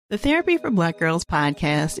The Therapy for Black Girls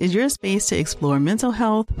podcast is your space to explore mental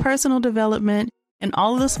health, personal development, and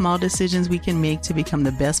all of the small decisions we can make to become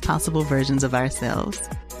the best possible versions of ourselves.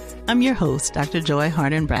 I'm your host, Dr. Joy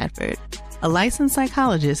Harden Bradford, a licensed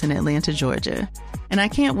psychologist in Atlanta, Georgia, and I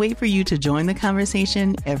can't wait for you to join the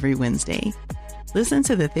conversation every Wednesday. Listen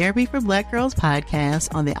to the Therapy for Black Girls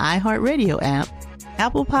podcast on the iHeartRadio app,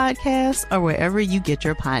 Apple Podcasts, or wherever you get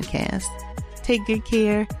your podcasts. Take good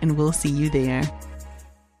care, and we'll see you there.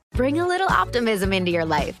 Bring a little optimism into your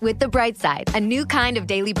life with The Bright Side, a new kind of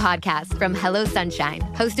daily podcast from Hello Sunshine,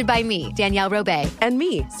 hosted by me, Danielle Robay. And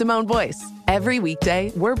me, Simone Boyce. Every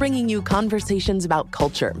weekday, we're bringing you conversations about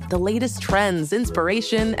culture, the latest trends,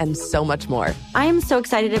 inspiration, and so much more. I am so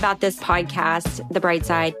excited about this podcast, The Bright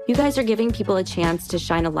Side. You guys are giving people a chance to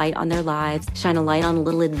shine a light on their lives, shine a light on a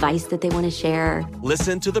little advice that they want to share.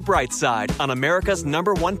 Listen to The Bright Side on America's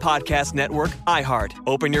 #1 podcast network, iHeart.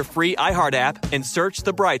 Open your free iHeart app and search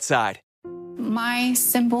The Bright Side. My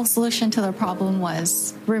simple solution to the problem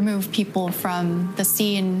was remove people from the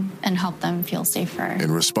scene and help them feel safer.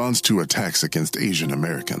 In response to attacks against Asian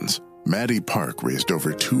Americans, Maddie Park raised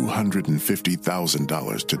over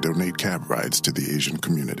 $250,000 to donate cab rides to the Asian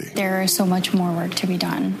community. There is so much more work to be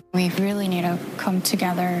done. We really need to come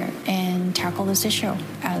together and tackle this issue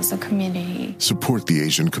as a community. Support the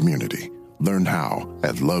Asian community. Learn how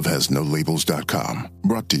at lovehasnolabels.com.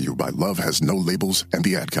 Brought to you by Love Has No Labels and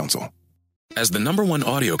the Ad Council. As the #1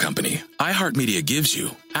 audio company, iHeartMedia gives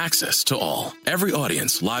you access to all. Every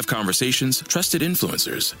audience, live conversations, trusted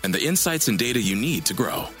influencers, and the insights and data you need to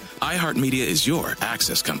grow. iHeartMedia is your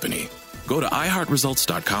access company. Go to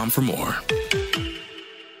iHeartResults.com for more.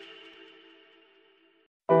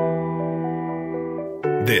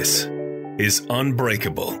 This is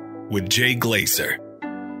Unbreakable with Jay Glazer,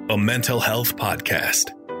 a mental health podcast,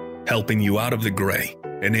 helping you out of the gray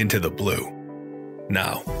and into the blue.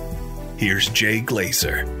 Now, here's Jay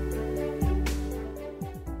Glazer.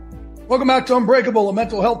 Welcome back to Unbreakable, a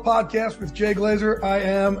mental health podcast with Jay Glazer. I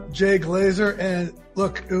am Jay Glazer. And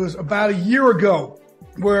look, it was about a year ago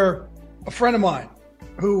where a friend of mine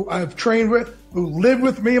who I've trained with, who lived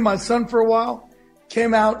with me and my son for a while,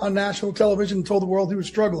 came out on national television and told the world he was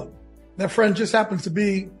struggling. That friend just happens to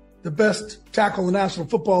be the best tackle in the National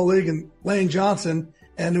Football League in Lane Johnson.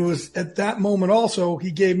 And it was at that moment also,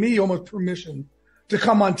 he gave me almost permission to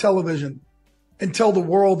come on television and tell the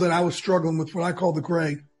world that I was struggling with what I call the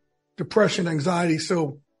gray, depression, anxiety.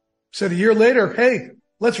 So said a year later, hey,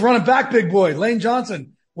 let's run it back, big boy. Lane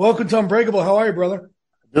Johnson, welcome to Unbreakable. How are you, brother?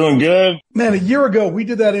 Doing good. Man, a year ago, we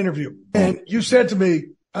did that interview and you said to me,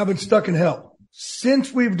 I've been stuck in hell.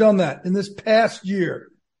 Since we've done that in this past year,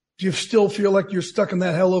 do you still feel like you're stuck in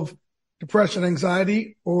that hell of depression,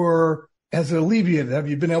 anxiety, or has it alleviated? Have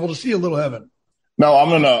you been able to see a little heaven? No,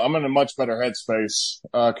 I'm in a much better headspace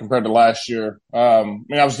compared to last year. I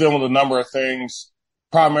was dealing with a number of things.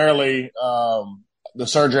 Primarily, the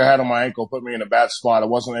surgery I had on my ankle put me in a bad spot. I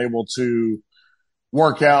wasn't able to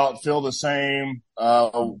work out, feel the same,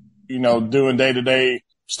 doing day-to-day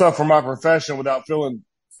stuff for my profession without feeling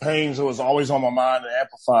pains. It was always on my mind and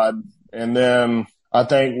amplified. And then I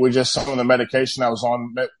think with just some of the medication I was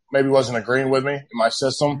on maybe wasn't agreeing with me in my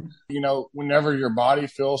system. Whenever your body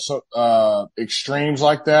feels extremes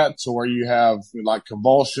like that, to where you have like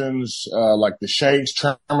convulsions, like the shakes,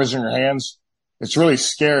 tremors in your hands, it's really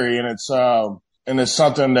scary. And it's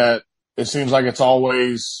something that it seems like it's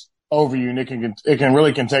always over you, and it can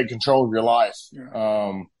really take control of your life.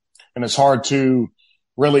 Yeah. And it's hard to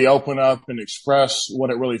really open up and express what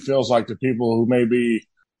it really feels like to people who may be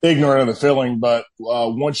ignorant of the feeling. But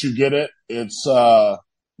once you get it, it's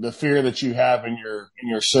the fear that you have in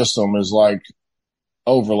your system is like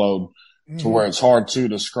overload to where it's hard to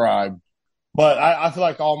describe. But I feel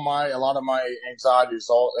like a lot of my anxieties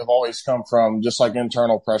have always come from just like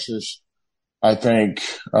internal pressures. I think,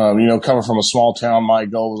 coming from a small town, my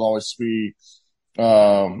goal was always to be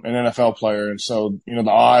an NFL player. And so, the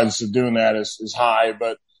odds of doing that is high,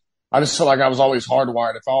 but I just feel like I was always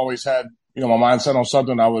hardwired. If I always had, my mindset on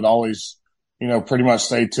something, I would always, pretty much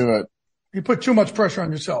stay to it. You put too much pressure on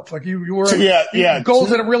yourself. Like you were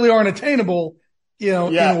goals that really aren't attainable,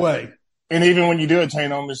 in a way. And even when you do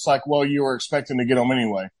attain them, it's like, well, you were expecting to get them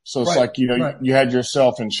anyway. So it's like, you had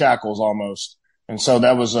yourself in shackles almost. And so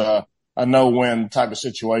that was a no-win type of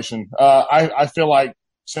situation. I feel like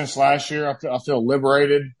since last year, I feel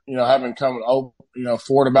liberated, having come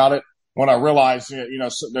forward about it. When I realized,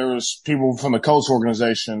 there was people from the Colts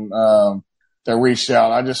organization, that reached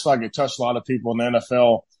out. I just feel like it touched a lot of people in the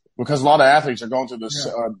NFL because a lot of athletes are going through this,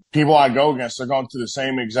 people I go against, they're going through the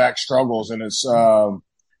same exact struggles. And it's,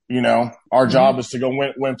 our job is to go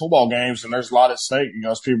win football games, and there's a lot at stake.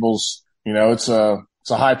 It's people's, it's a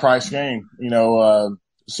high price game,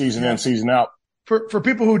 season in, season out. For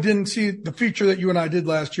people who didn't see the feature that you and I did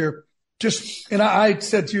last year, and I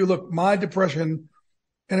said to you, look, my depression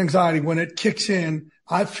and anxiety, when it kicks in,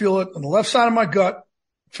 I feel it on the left side of my gut,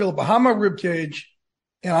 feel it behind my rib cage,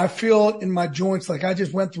 and I feel it in my joints like I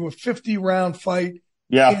just went through a 50-round fight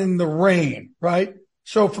in the rain, right?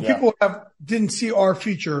 So for people who didn't see our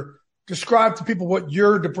feature, describe to people what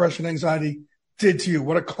your depression, anxiety did to you,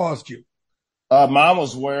 what it caused you. Mine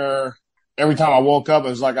was where every time I woke up, it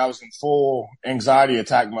was like I was in full anxiety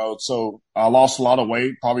attack mode. So I lost a lot of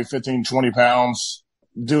weight, probably 15, 20 pounds.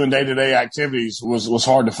 Doing day-to-day activities was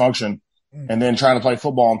hard to function. And then trying to play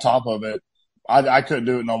football on top of it, I couldn't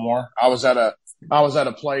do it no more. I was at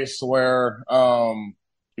a place where,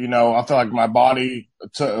 I feel like my body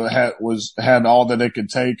had all that it could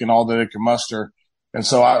take and all that it could muster. And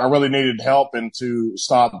so I really needed help and to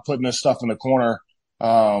stop putting this stuff in the corner,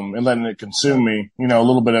 and letting it consume me, a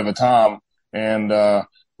little bit at a time, and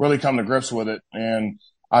really come to grips with it. And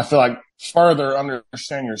I feel like further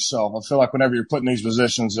understand yourself. I feel like whenever you're put in these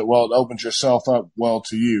positions, it opens yourself up well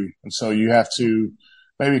to you. And so you have to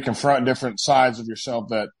maybe confront different sides of yourself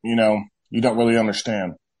that, you don't really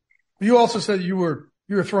understand. You also said you were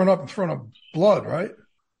thrown up in front of blood, right?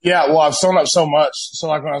 Yeah, well, I've thrown up so much. So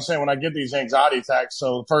like when I was saying, when I get these anxiety attacks,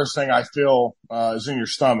 so the first thing I feel is in your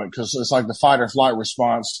stomach, because it's like the fight or flight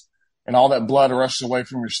response, and all that blood rushes away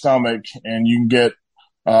from your stomach, and you can get,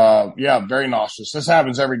 very nauseous. This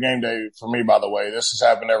happens every game day for me, by the way. This has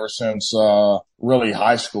happened ever since really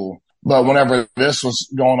high school. But whenever this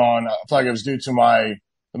was going on, I feel like it was due to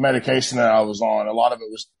the medication that I was on. A lot of it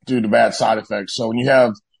was due to bad side effects. So when you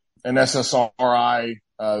have an SSRI,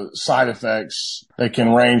 side effects, they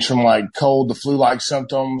can range from like cold to flu-like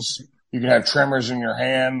symptoms. You can have tremors in your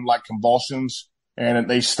hand, like convulsions, and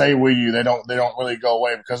they stay with you. They don't really go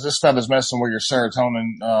away, because this stuff is messing with your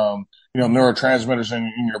serotonin, neurotransmitters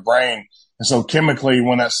in your brain. And so chemically,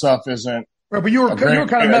 when that stuff isn't right, but you were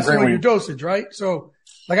kind of messing with your dosage, right? So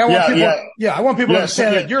like I want people to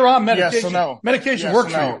understand that you're on medication. Medication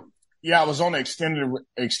works for you. Yeah, I was on the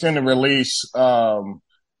extended release.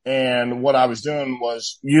 And what I was doing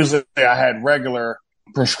was, usually I had regular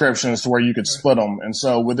prescriptions to where you could split them. And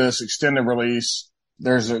so with this extended release,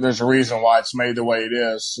 there's a reason why it's made the way it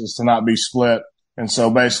is to not be split. And so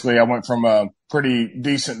basically I went from a pretty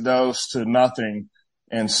decent dose to nothing.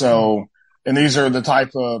 And so, and these are the type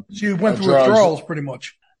of, so you went through withdrawals pretty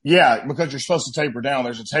much. Yeah, because you're supposed to taper down.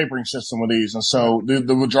 There's a tapering system with these. And so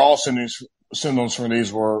the withdrawal symptoms for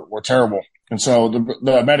these were terrible. And so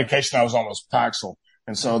the medication I was on was Paxil.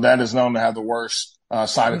 And so that is known to have the worst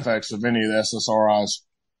side effects of any of the SSRIs.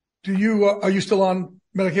 Are you still on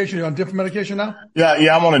medication? Are you on different medication now? Yeah,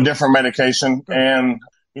 I'm on a different medication. Okay. And,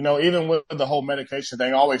 even with the whole medication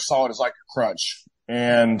thing, I always saw it as like a crutch.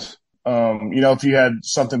 And, if you had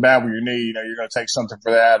something bad with your knee, you're going to take something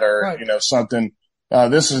for that, or, right. Something.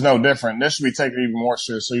 This is no different. This should be taken even more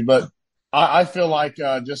seriously. But I feel like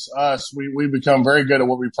just us, we become very good at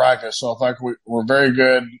what we practice. So if we're very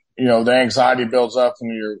good, the anxiety builds up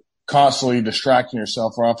and you're constantly distracting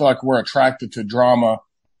yourself. Or I feel like we're attracted to drama.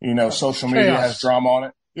 Social media has drama on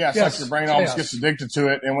it. Yeah, it's like your brain almost gets addicted to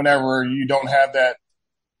it. And whenever you don't have that,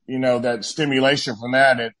 that stimulation from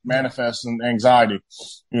that, it manifests in anxiety,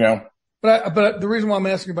 But the reason why I'm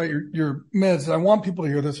asking about your meds, I want people to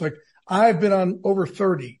hear this. Like, I've been on over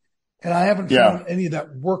 30 and I haven't found any of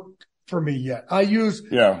that work for me yet. I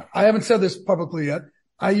haven't said this publicly yet.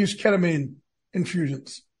 I use ketamine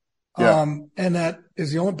infusions. And that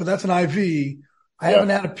is but that's an IV. I haven't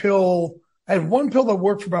had a pill. I had one pill that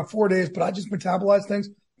worked for about 4 days, but I just metabolize things,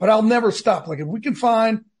 but I'll never stop. Like, if we can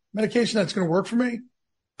find medication that's going to work for me,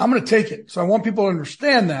 I'm going to take it. So I want people to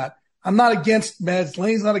understand that I'm not against meds.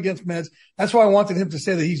 Lane's not against meds. That's why I wanted him to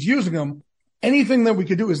say that he's using them. Anything that we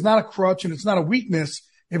could do is not a crutch and it's not a weakness.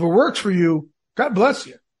 If it works for you, God bless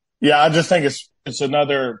you. Yeah, I just think it's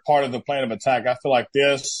another part of the plan of attack. I feel like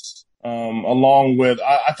this, along with,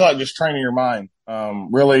 I feel like just training your mind,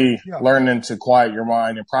 really learning to quiet your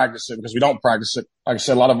mind and practice it, because we don't practice it. Like I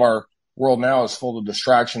said, a lot of our world now is full of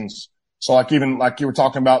distractions. So even like you were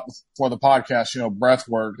talking about for the podcast, breath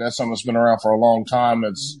work, that's something that's been around for a long time.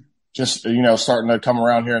 It's just, starting to come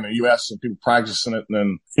around here in the U.S. and people practicing it.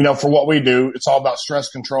 And then, for what we do, it's all about stress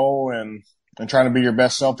control and trying to be your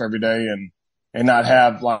best self every day and not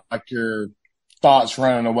have like your thoughts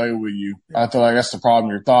running away with you. I feel like that's the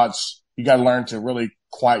problem. Your thoughts, you got to learn to really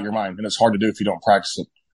quiet your mind, and it's hard to do if you don't practice it.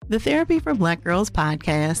 The Therapy for Black Girls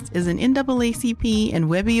podcast is an NAACP and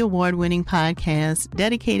Webby Award-winning podcast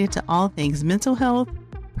dedicated to all things mental health,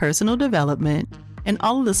 personal development, and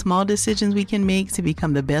all of the small decisions we can make to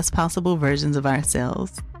become the best possible versions of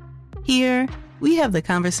ourselves. Here, we have the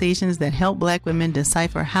conversations that help Black women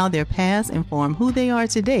decipher how their past inform who they are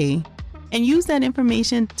today and use that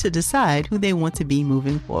information to decide who they want to be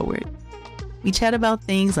moving forward. We chat about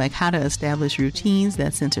things like how to establish routines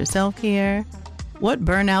that center self-care, what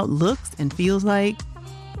burnout looks and feels like,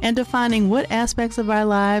 and defining what aspects of our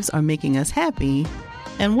lives are making us happy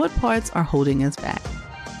and what parts are holding us back.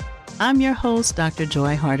 I'm your host, Dr.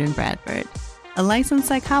 Joy Harden Bradford, a licensed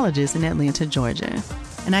psychologist in Atlanta, Georgia,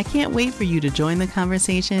 and I can't wait for you to join the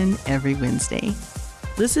conversation every Wednesday.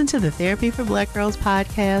 Listen to the Therapy for Black Girls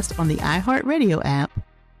podcast on the iHeartRadio app,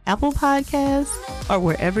 Apple Podcasts, or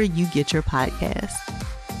wherever you get your podcasts.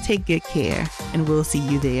 Take good care, and we'll see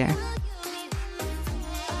you there.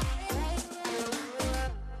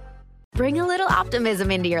 Bring a little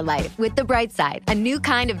optimism into your life with The Bright Side, a new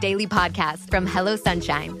kind of daily podcast from Hello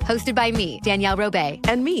Sunshine, hosted by me, Danielle Robay.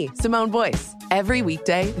 And me, Simone Boyce. Every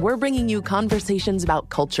weekday, we're bringing you conversations about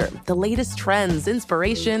culture, the latest trends,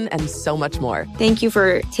 inspiration, and so much more. Thank you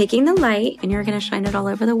for taking the light, and you're going to shine it all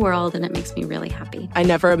over the world, and it makes me really happy. I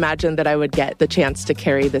never imagined that I would get the chance to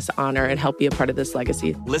carry this honor and help be a part of this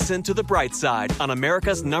legacy. Listen to The Bright Side on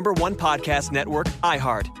America's #1 podcast network,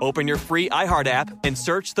 iHeart. Open your free iHeart app and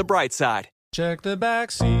search The Bright Side. Check the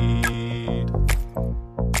back seat.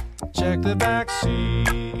 Check the back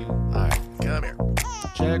seat. All right, come here.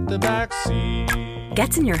 Check the back seat.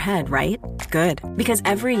 Gets in your head, right? Good. Because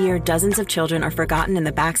every year, dozens of children are forgotten in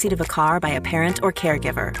the backseat of a car by a parent or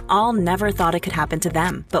caregiver. All never thought it could happen to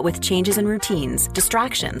them. But with changes in routines,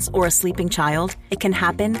 distractions, or a sleeping child, it can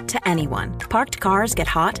happen to anyone. Parked cars get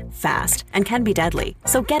hot, fast, and can be deadly.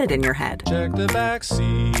 So get it in your head. Check the back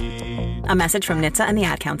seat. A message from NHTSA and the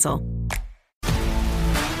Ad Council.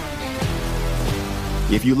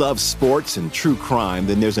 If you love sports and true crime,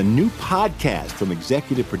 then there's a new podcast from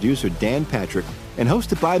executive producer Dan Patrick and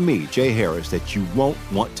hosted by me, Jay Harris, that you won't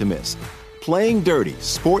want to miss. Playing Dirty: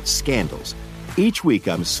 Sports Scandals. Each week,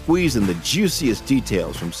 I'm squeezing the juiciest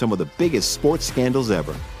details from some of the biggest sports scandals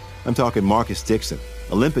ever. I'm talking Marcus Dixon,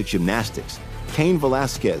 Olympic gymnastics, Cain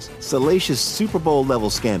Velasquez, salacious Super Bowl-level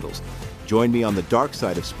scandals. Join me on the dark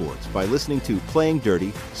side of sports by listening to Playing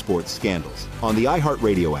Dirty: Sports Scandals on the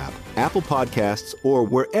iHeartRadio app, Apple Podcasts, or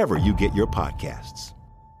wherever you get your podcasts.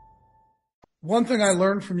 One thing I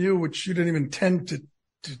learned from you, which you didn't even intend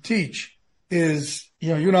to teach, is,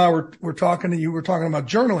 you and I were talking, and you were talking about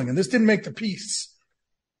journaling, and this didn't make the piece.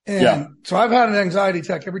 And so I've had an anxiety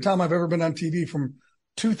attack every time I've ever been on TV from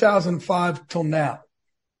 2005 till now.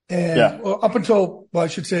 And up until, I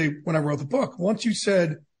should say, when I wrote the book. Once you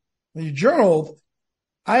said when you journaled,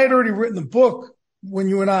 I had already written the book when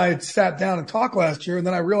you and I had sat down and talked last year. And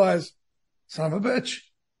then I realized, son of a bitch,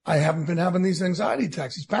 I haven't been having these anxiety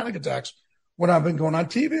attacks, these panic attacks when I've been going on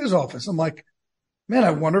TV's office. I'm like, man,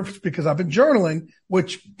 I wonder if it's because I've been journaling,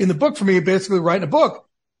 which in the book for me, basically writing a book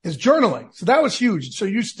is journaling. So that was huge. So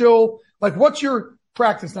you still, like, what's your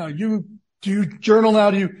practice now? Do you journal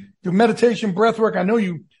now? Do you do meditation, breath work? I know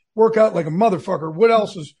you work out like a motherfucker. What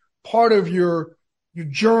else is part of your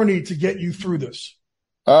journey to get you through this?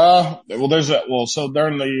 So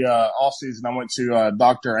during the off season, I went to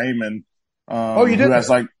Dr. Amen. You did?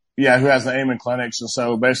 Who has the Amen clinics. And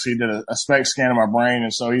so basically did a SPECT scan of my brain.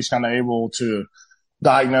 And so he's kind of able to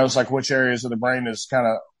diagnose like which areas of the brain is kind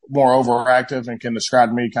of more overactive and can describe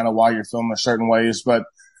to me kind of why you're feeling in certain ways. But,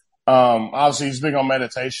 obviously he's big on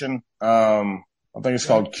meditation. I think it's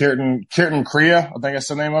called Kirtan Kriya. I think that's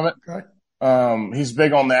the name of it. Okay. He's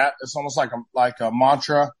big on that. It's almost like a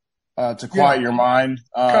mantra, to quiet your mind.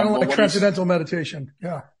 Kind of like transcendental meditation.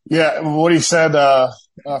 Yeah. Yeah. What he said,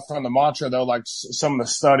 from the mantra though, like some of the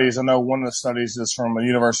studies, I know one of the studies is from the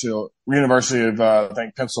University of, I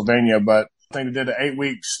think Pennsylvania, but I think they did an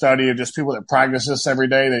 8-week study of just people that practice this every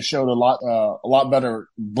day. They showed a lot better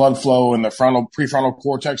blood flow in the prefrontal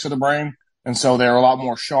cortex of the brain. And so they're a lot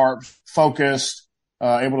more sharp, focused,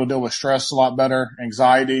 able to deal with stress a lot better,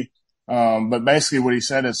 anxiety. But basically what he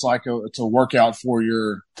said, it's like it's a workout for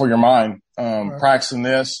your mind. Practicing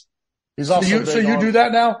this. He's also you do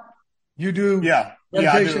that now? You do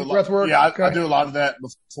meditation, breath work? Yeah, I do a lot of that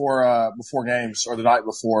before games or the night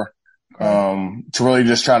before. To really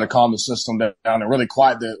just try to calm the system down and really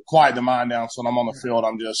quiet the mind down. So when I'm on the field,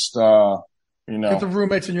 I'm just, get the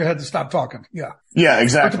roommates in your head to stop talking. Yeah. Yeah,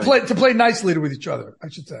 exactly. Or to play nicely with each other, I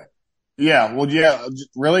should say. Yeah. Well, yeah,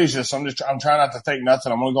 really it's just, I'm trying not to think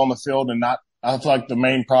nothing. I'm going to go on the field and I feel like the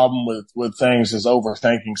main problem with things is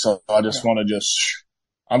overthinking. So I just want to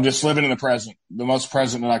I'm just living in the present, the most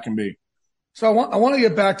present that I can be. So I want to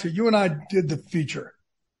get back to you and I did the feature,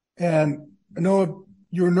 and I know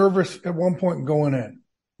you were nervous at one point going in.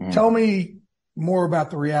 Mm. Tell me more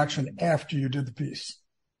about the reaction after you did the piece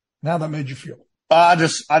and how that made you feel. I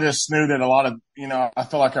just knew that a lot of, I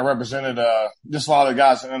feel like I represented, just a lot of the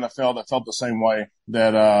guys in the NFL that felt the same way,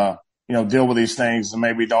 that, deal with these things and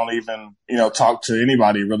maybe don't even, talk to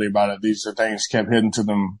anybody really about it. These are things kept hidden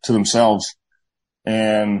to themselves.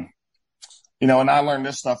 And, and I learned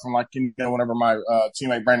this stuff from whenever my,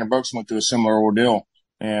 teammate Brandon Brooks went through a similar ordeal.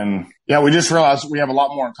 And yeah, we just realized we have a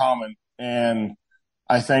lot more in common. And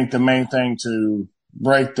I think the main thing to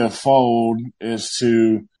break the fold is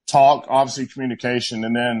to talk, obviously communication,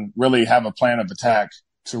 and then really have a plan of attack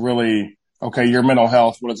to really, okay, your mental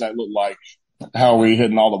health, what does that look like? How are we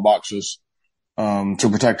hitting all the boxes to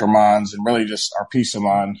protect our minds and really just our peace of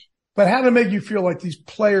mind? But how did it make you feel like these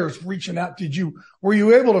players reaching out? Were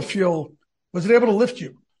you able to feel, was it able to lift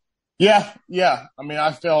you? Yeah. I mean,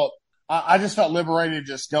 I just felt liberated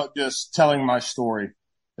just telling my story.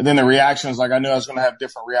 And then the reactions, I knew I was going to have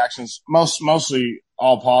different reactions, mostly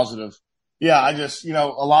all positive. Yeah, I just, a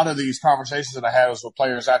lot of these conversations that I had was with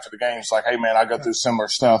players after the games, like, hey man, I go through similar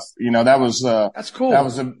stuff. That was, that's cool. That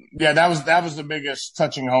was the biggest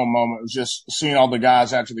touching home moment. It was just seeing all the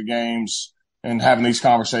guys after the games and having these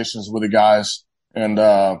conversations with the guys. And,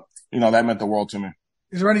 that meant the world to me.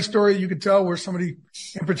 Is there any story you could tell where somebody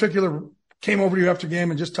in particular came over to you after the game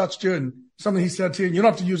and just touched you and something he said to you? You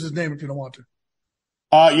don't have to use his name if you don't want to.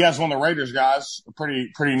 Yeah, it's one of the Raiders guys,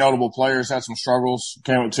 pretty notable players, had some struggles,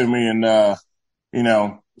 came up to me and,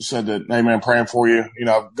 said that, hey man, praying for you.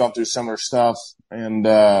 I've gone through similar stuff. And,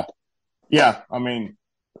 yeah, I mean,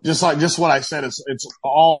 just what I said, it's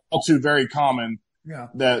all too very common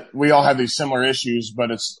that we all have these similar issues,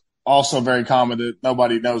 but it's also very common that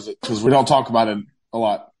nobody knows it because we don't talk about it a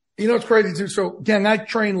lot. It's crazy too. So again, I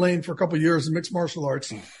trained Lane for a couple of years in mixed martial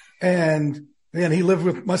arts and he lived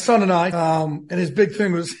with my son and I, and his big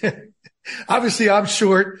thing was, obviously I'm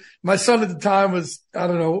short. My son at the time was, I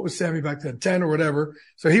don't know, what was Sammy back then, 10 or whatever.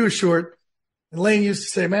 So he was short. And Lane used to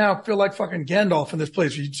say, man, I feel like fucking Gandalf in this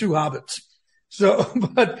place. You two hobbits. So,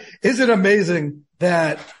 but is it amazing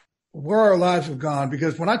that where our lives have gone?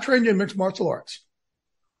 Because when I trained you in mixed martial arts,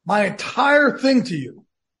 my entire thing to you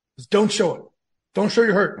is don't show it. Don't show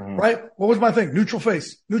you're hurt, right? What was my thing? Neutral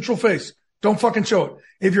face. Don't fucking show it.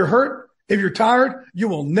 If you're hurt, if you're tired, you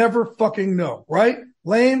will never fucking know, right?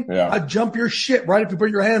 Lame, I'd jump your shit, right? If you put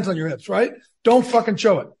your hands on your hips, right? Don't fucking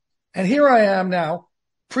show it. And here I am now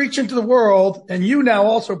preaching to the world, and you now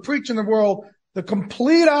also preach in the world the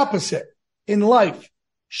complete opposite in life.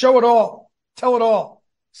 Show it all. Tell it all.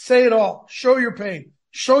 Say it all. Show your pain.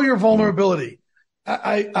 Show your vulnerability.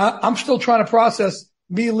 I'm still trying to process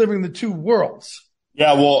me living the two worlds.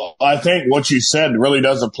 Yeah, well, I think what you said really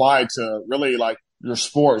does apply to really your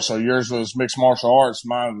sport. So yours was mixed martial arts,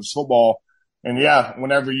 mine was football. And yeah,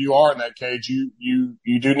 whenever you are in that cage, you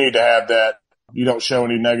do need to have that. You don't show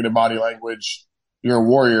any negative body language. You're a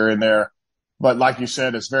warrior in there. But like you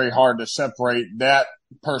said, it's very hard to separate that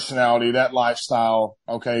personality, that lifestyle.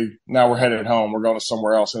 Okay, now we're headed home. We're going to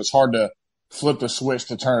somewhere else. And it's hard to flip the switch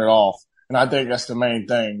to turn it off. And I think that's the main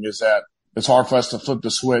thing is that it's hard for us to flip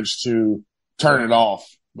the switch to turn it off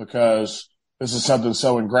because this is something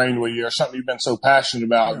so ingrained with you or something you've been so passionate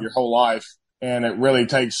about your whole life. And it really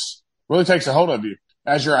takes a hold of you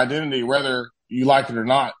as your identity, whether you like it or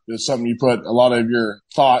not. It's something you put a lot of your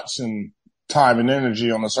thoughts and time and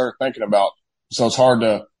energy on this earth thinking about. So it's hard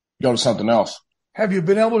to go to something else. Have you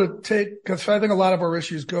been able to because I think a lot of our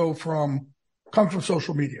issues come from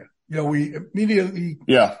social media. We immediately,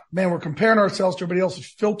 man, we're comparing ourselves to everybody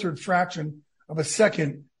else's filtered fraction of a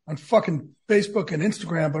second on fucking Facebook and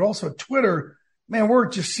Instagram, but also Twitter. Man, we're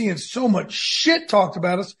just seeing so much shit talked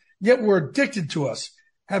about us, yet we're addicted to us.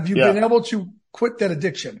 Have you been able to quit that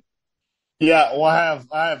addiction? Yeah, well,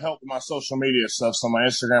 I have help with my social media stuff, so my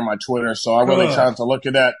Instagram, my Twitter. So I really try to look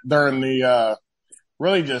at that during the,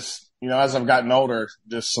 really just, as I've gotten older,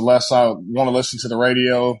 just the less I want to listen to the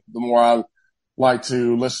radio, the more I like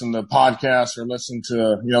to listen to podcasts or listen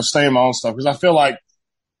to, stay in my own stuff. Because I feel like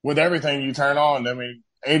with everything you turn on,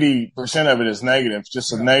 80% of it is negative,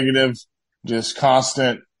 just a negative, just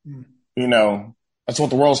constant, that's what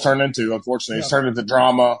the world's turned into, unfortunately. It's turned into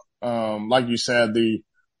drama. Like you said, the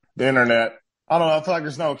internet. I don't know. I feel like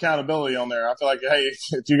there's no accountability on there. I feel like, hey,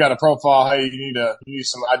 if you got a profile, hey, you need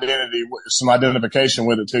some identity, some identification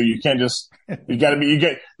with it too. You can't just,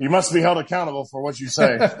 you must be held accountable for what you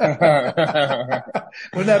say. Wouldn't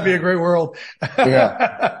that be a great world?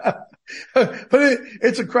 Yeah. But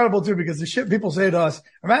it's incredible too, because the shit people say to us,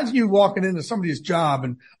 imagine you walking into somebody's job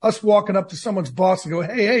and us walking up to someone's boss and go,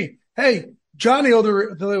 hey, Johnny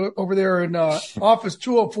over there in, office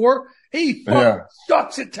 204 He fucking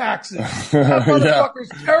sucks at taxes. That motherfucker's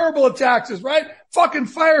terrible at taxes, right? Fucking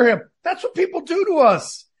fire him. That's what people do to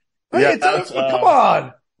us. Hey, come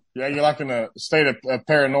on. Yeah, you're like in a state of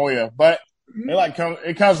paranoia, but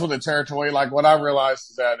it comes with the territory. Like what I realized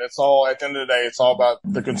is that it's all, at the end of the day, it's all about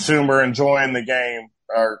the consumer enjoying the game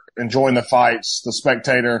or enjoying the fights, the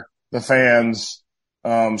spectator, the fans.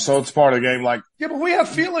 So it's part of the game. Like, yeah, but we have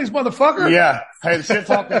feelings, motherfucker. Yeah. Hey, the shit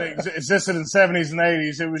talking existed in the 70s and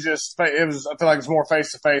 80s. It was just, I feel like it's more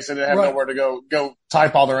face to face. They didn't have nowhere to go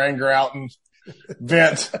type all their anger out and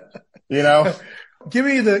vent, you know? Give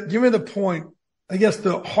me the point. I guess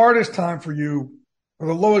the hardest time for you, or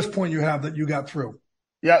the lowest point you have that you got through.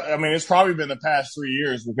 Yeah, I mean, it's probably been the past 3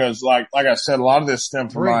 years because, like I said, a lot of this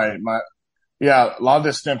stemmed from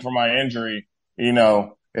my injury, you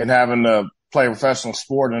know, and having to play a professional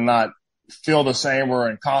sport and not feel the same or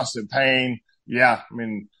in constant pain. Yeah, I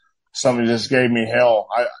mean, somebody just gave me hell.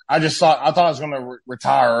 I thought I was going to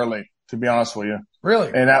retire early, to be honest with you.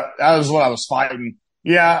 Really? And that was what I was fighting.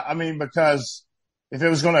 Yeah, I mean, because if it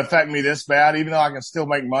was going to affect me this bad, even though I can still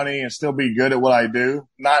make money and still be good at what I do,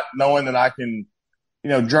 not knowing that I can, you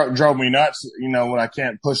know, drove me nuts, you know, when I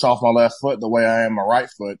can't push off my left foot the way I am my right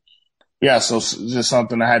foot. Yeah, so it's just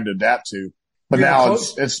something I had to adapt to. But now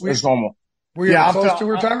it's normal. Were you close to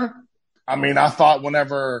retirement? I mean, I thought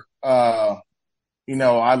whenever, you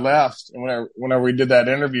know, I left and whenever we did that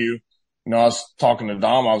interview, you know, I was talking to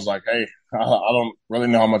Dom. I was like, hey, I don't really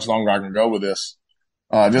know how much longer I can go with this.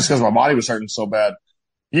 Just because my body was hurting so bad.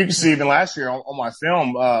 You can see even last year on my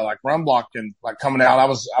film, like run block and like coming out, I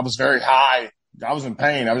was very high. I was in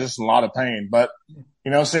pain. I was just in a lot of pain. But,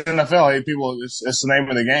 you know, it's the NFL. Hey, people, it's the name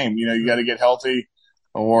of the game. You know, you got to get healthy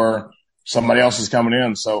or somebody else is coming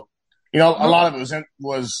in. So, you know, a lot of it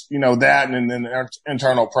was, you know, that and then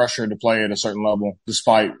internal pressure to play at a certain level,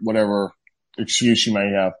 despite whatever excuse you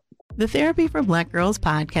may have. The Therapy for Black Girls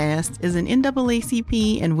podcast is an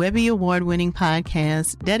NAACP and Webby Award-winning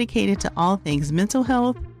podcast dedicated to all things mental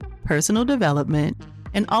health, personal development,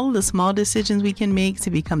 and all of the small decisions we can make to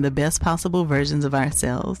become the best possible versions of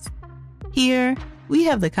ourselves. Here, we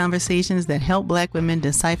have the conversations that help Black women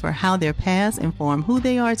decipher how their past inform who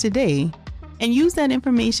they are today and use that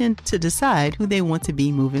information to decide who they want to be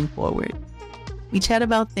moving forward. We chat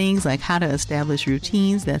about things like how to establish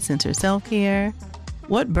routines that center self-care,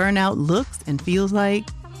 what burnout looks and feels like,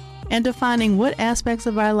 and defining what aspects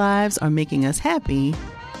of our lives are making us happy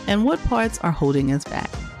and what parts are holding us back.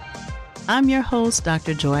 I'm your host,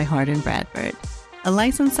 Dr. Joy Harden Bradford, a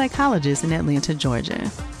licensed psychologist in Atlanta,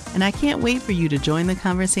 Georgia, and I can't wait for you to join the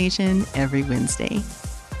conversation every Wednesday.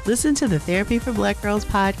 Listen to the Therapy for Black Girls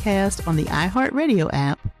podcast on the iHeartRadio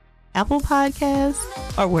app, Apple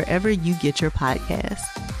Podcasts, or wherever you get your podcasts.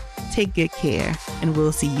 Take good care, and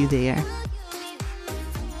we'll see you there.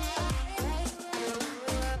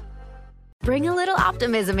 Bring a little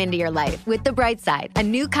optimism into your life with The Bright Side, a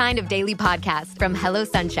new kind of daily podcast from Hello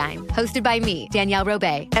Sunshine, hosted by me, Danielle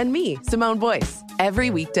Robay. And me, Simone Boyce. Every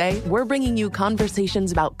weekday, we're bringing you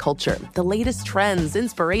conversations about culture, the latest trends,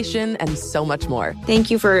 inspiration, and so much more.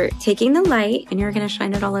 Thank you for taking the light, and you're going to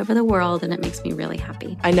shine it all over the world, and it makes me really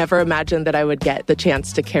happy. I never imagined that I would get the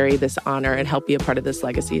chance to carry this honor and help be a part of this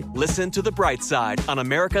legacy. Listen to The Bright Side on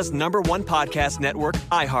America's #1 podcast network,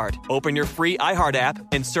 iHeart. Open your free iHeart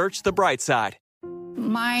app and search The Bright Side.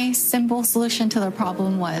 My simple solution to the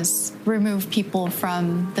problem was remove people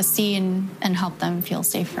from the scene and help them feel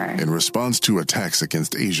safer. In response to attacks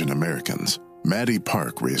against Asian Americans, Maddie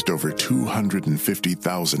Park raised over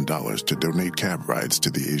 $250,000 to donate cab rides to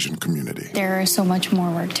the Asian community. There is so much more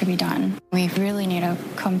work to be done. We really need to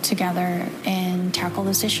come together and tackle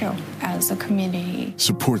this issue as a community.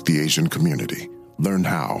 Support the Asian community. Learn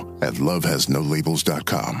how at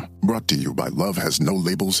lovehasnolabels.com. Brought to you by Love Has No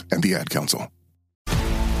Labels and the Ad Council.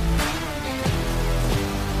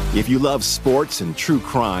 If you love sports and true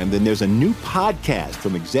crime, then there's a new podcast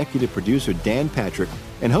from executive producer Dan Patrick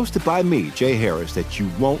and hosted by me, Jay Harris, that you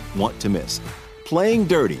won't want to miss. Playing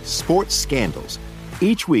Dirty: Sports Scandals.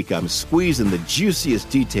 Each week, I'm squeezing the juiciest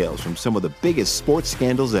details from some of the biggest sports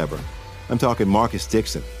scandals ever. I'm talking Marcus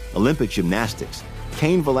Dixon, Olympic gymnastics,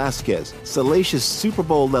 Cain Velasquez, salacious Super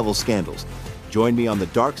Bowl-level scandals. Join me on the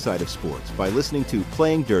dark side of sports by listening to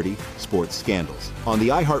Playing Dirty: Sports Scandals on the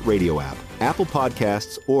iHeartRadio app, Apple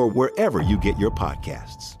Podcasts, or wherever you get your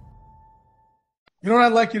podcasts. You know what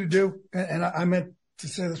I'd like you to do? And I meant to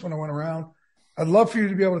say this when I went around. I'd love for you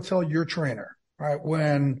to be able to tell your trainer, right,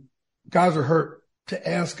 when guys are hurt, to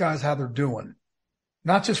ask guys how they're doing,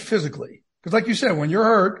 not just physically. Because like you said, when you're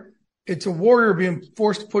hurt, it's a warrior being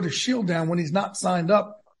forced to put his shield down when he's not signed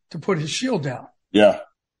up to put his shield down. Yeah.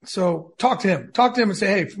 So talk to him and say,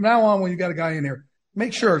 hey, from now on, when you got a guy in here,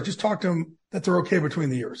 make sure, just talk to him that they're okay between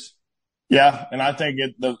the ears. Yeah. And I think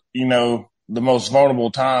the most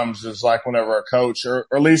vulnerable times is like whenever a coach or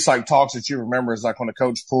at least like talks that you remember is like when a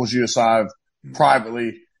coach pulls you aside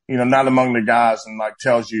privately, not among the guys and like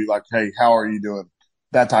tells you like, hey, how are you doing?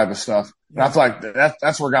 That type of stuff. And I feel like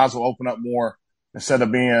that's where guys will open up more instead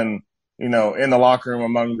of being, in the locker room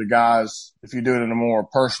among the guys. If you do it in a more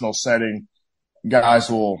personal setting, guys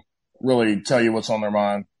will really tell you what's on their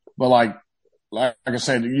mind. But like I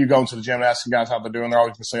said, you go into the gym and asking guys how they're doing, they're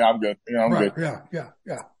always going to say, I'm good. I'm good.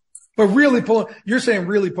 Yeah. But you're saying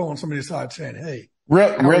really pulling somebody aside saying, hey.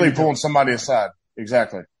 Really pulling somebody aside.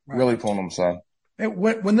 Exactly. Right. Really pulling them aside. And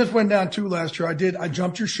when this went down too last year, I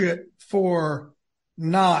jumped your shit for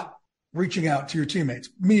not reaching out to your teammates,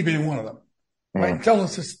 me being one of them. Right. And telling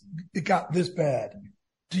us it got this bad.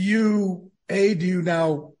 Do you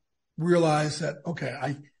now realize that,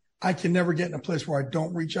 okay, I can never get in a place where I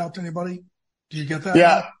don't reach out to anybody? Do you get that?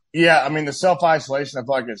 Yeah. Yeah. I mean, the self-isolation, I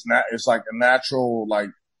feel like it's like a natural, like,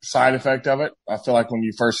 side effect of it. I feel like when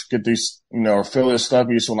you first get these, or feel this stuff,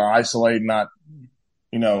 you just want to isolate, not,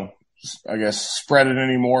 I guess spread it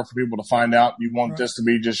anymore for people to find out. You want this to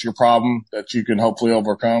be just your problem that you can hopefully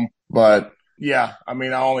overcome. But yeah, I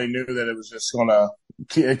mean, I only knew that it was just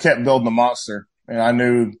it kept building the monster. And I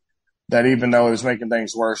knew that even though it was making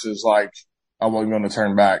things worse, it's like, I wasn't going to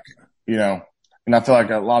turn back, and I feel like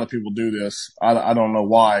a lot of people do this. I don't know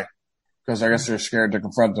why, because I guess they're scared to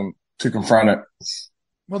confront it.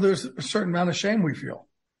 Well, there's a certain amount of shame we feel.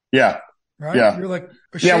 Yeah. Right? Yeah. You're like,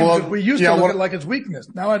 we used to look at it like it's weakness.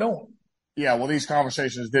 Now I don't. Yeah. Well, these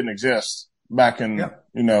conversations didn't exist back in,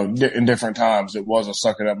 in different times. It was a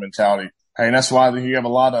suck it up mentality. Hey, and that's why you have a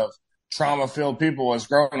lot of trauma filled people as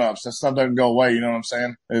grown-ups. That stuff doesn't go away. You know what I'm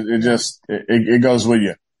saying? It goes with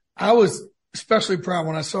you. I was especially proud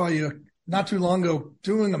when I saw you not too long ago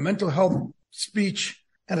doing a mental health speech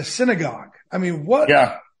at a synagogue. I mean, what?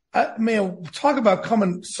 Yeah. Talk about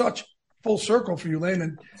coming such full circle for you, Lane,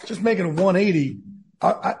 and just making a 180.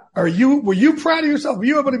 Were you proud of yourself? Were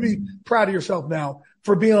you able to be proud of yourself now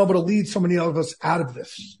for being able to lead so many of us out of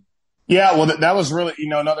this? Yeah, well, that was really,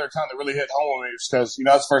 another time that really hit home with me because,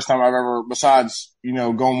 that's the first time I've ever, besides,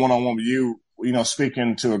 going one-on-one with you,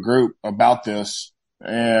 speaking to a group about this.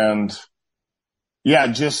 And yeah,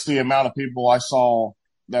 just the amount of people I saw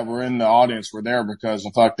that were in the audience were there because I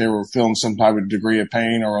thought they were feeling some type of degree of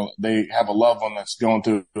pain or they have a loved one that's going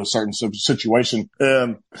through a certain situation.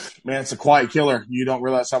 And man, it's a quiet killer. You don't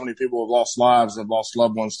realize how many people have lost lives, have lost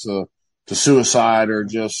loved ones to suicide or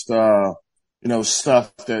just,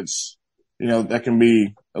 stuff that's, that can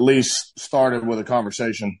be at least started with a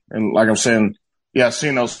conversation. And like I'm saying, yeah,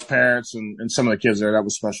 seeing those parents and some of the kids there, that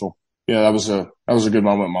was special. Yeah, that was a good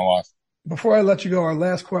moment in my life. Before I let you go, our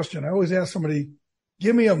last question, I always ask somebody,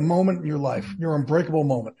 give me a moment in your life, your unbreakable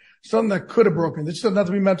moment, something that could have broken. It doesn't have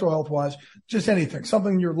to be mental health wise, just anything,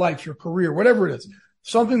 something in your life, your career, whatever it is.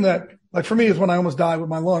 Something that, like for me, is when I almost died with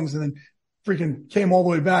my lungs and then freaking came all the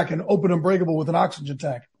way back and opened Unbreakable with an oxygen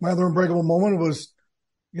tank. My other unbreakable moment was,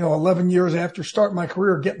 11 years after starting my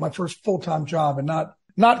career, getting my first full-time job and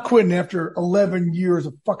not quitting after 11 years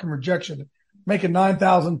of fucking rejection, making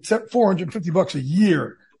 $9,450 a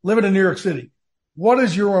year, living in New York City. What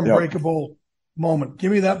is your unbreakable moment? Give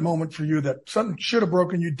me that moment for you that something should have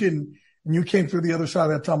broken, you didn't, and you came through the other side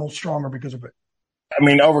of that tunnel stronger because of it. I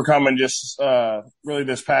mean, overcoming just really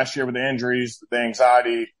this past year with the injuries, the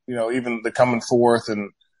anxiety, even the coming forth and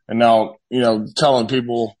now, telling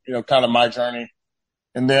people, kind of my journey.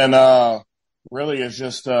 And then really it's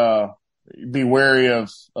just be wary of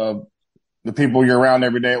the people you're around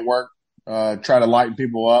every day at work. Try to lighten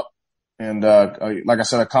people up. And like I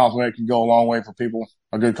said, a compliment can go a long way for people.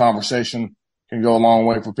 A good conversation can go a long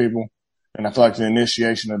way for people. And I feel like the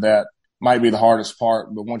initiation of that might be the hardest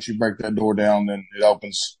part. But once you break that door down, then it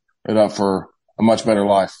opens it up for a much better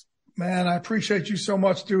life. Man, I appreciate you so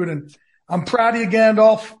much, dude. And I'm proud of you,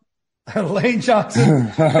 Gandalf. Lane Johnson.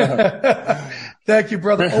 Thank you,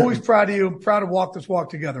 brother. Always proud of you. Proud to walk this walk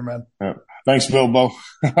together, man. Yeah. Thanks, Bilbo.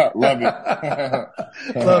 Love you.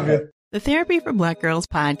 Love you. The Therapy for Black Girls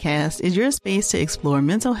podcast is your space to explore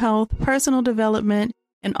mental health, personal development,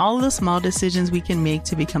 and all of the small decisions we can make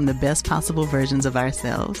to become the best possible versions of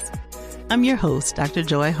ourselves. I'm your host, Dr.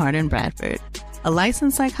 Joy Harden Bradford, a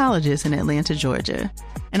licensed psychologist in Atlanta, Georgia,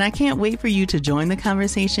 and I can't wait for you to join the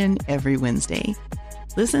conversation every Wednesday.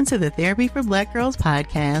 Listen to the Therapy for Black Girls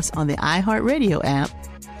podcast on the iHeartRadio app,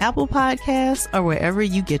 Apple Podcasts, or wherever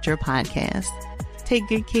you get your podcasts. Take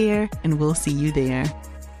good care, and we'll see you there.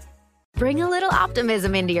 Bring a little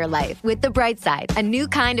optimism into your life with The Bright Side, a new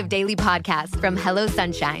kind of daily podcast from Hello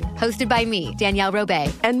Sunshine, hosted by me, Danielle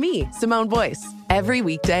Robay. And me, Simone Boyce. Every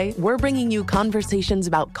weekday, we're bringing you conversations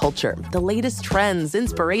about culture, the latest trends,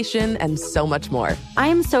 inspiration, and so much more. I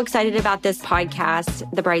am so excited about this podcast,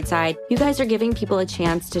 The Bright Side. You guys are giving people a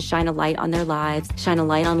chance to shine a light on their lives, shine a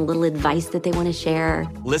light on a little advice that they want to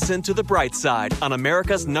share. Listen to The Bright Side on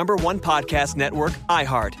America's #1 podcast network,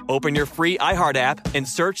 iHeart. Open your free iHeart app and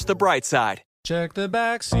search The Bright Side. Check the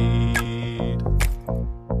back seat.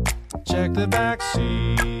 Check the back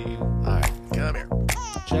seat. All right, come here.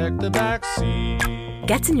 Check the back seat.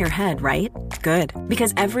 Gets in your head, right? Good.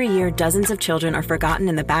 Because every year, dozens of children are forgotten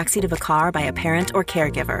in the backseat of a car by a parent or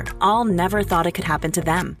caregiver. All never thought it could happen to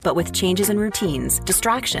them. But with changes in routines,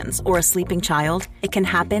 distractions, or a sleeping child, it can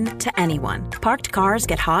happen to anyone. Parked cars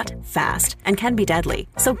get hot, fast, and can be deadly.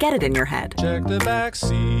 So get it in your head. Check the back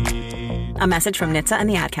seat. A message from NHTSA and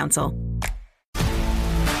the Ad Council.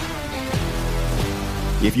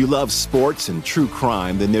 If you love sports and true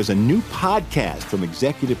crime, then there's a new podcast from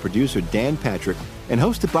executive producer Dan Patrick and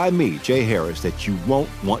hosted by me, Jay Harris, that you won't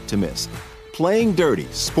want to miss. Playing Dirty: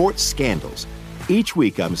 Sports Scandals. Each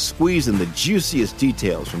week, I'm squeezing the juiciest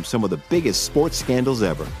details from some of the biggest sports scandals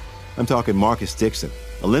ever. I'm talking Marcus Dixon,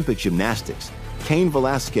 Olympic gymnastics, Cain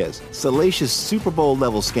Velasquez, salacious Super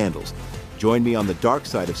Bowl-level scandals. Join me on the dark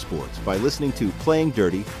side of sports by listening to Playing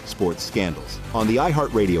Dirty: Sports Scandals on the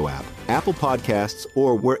iHeartRadio app, Apple Podcasts,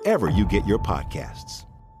 or wherever you get your podcasts.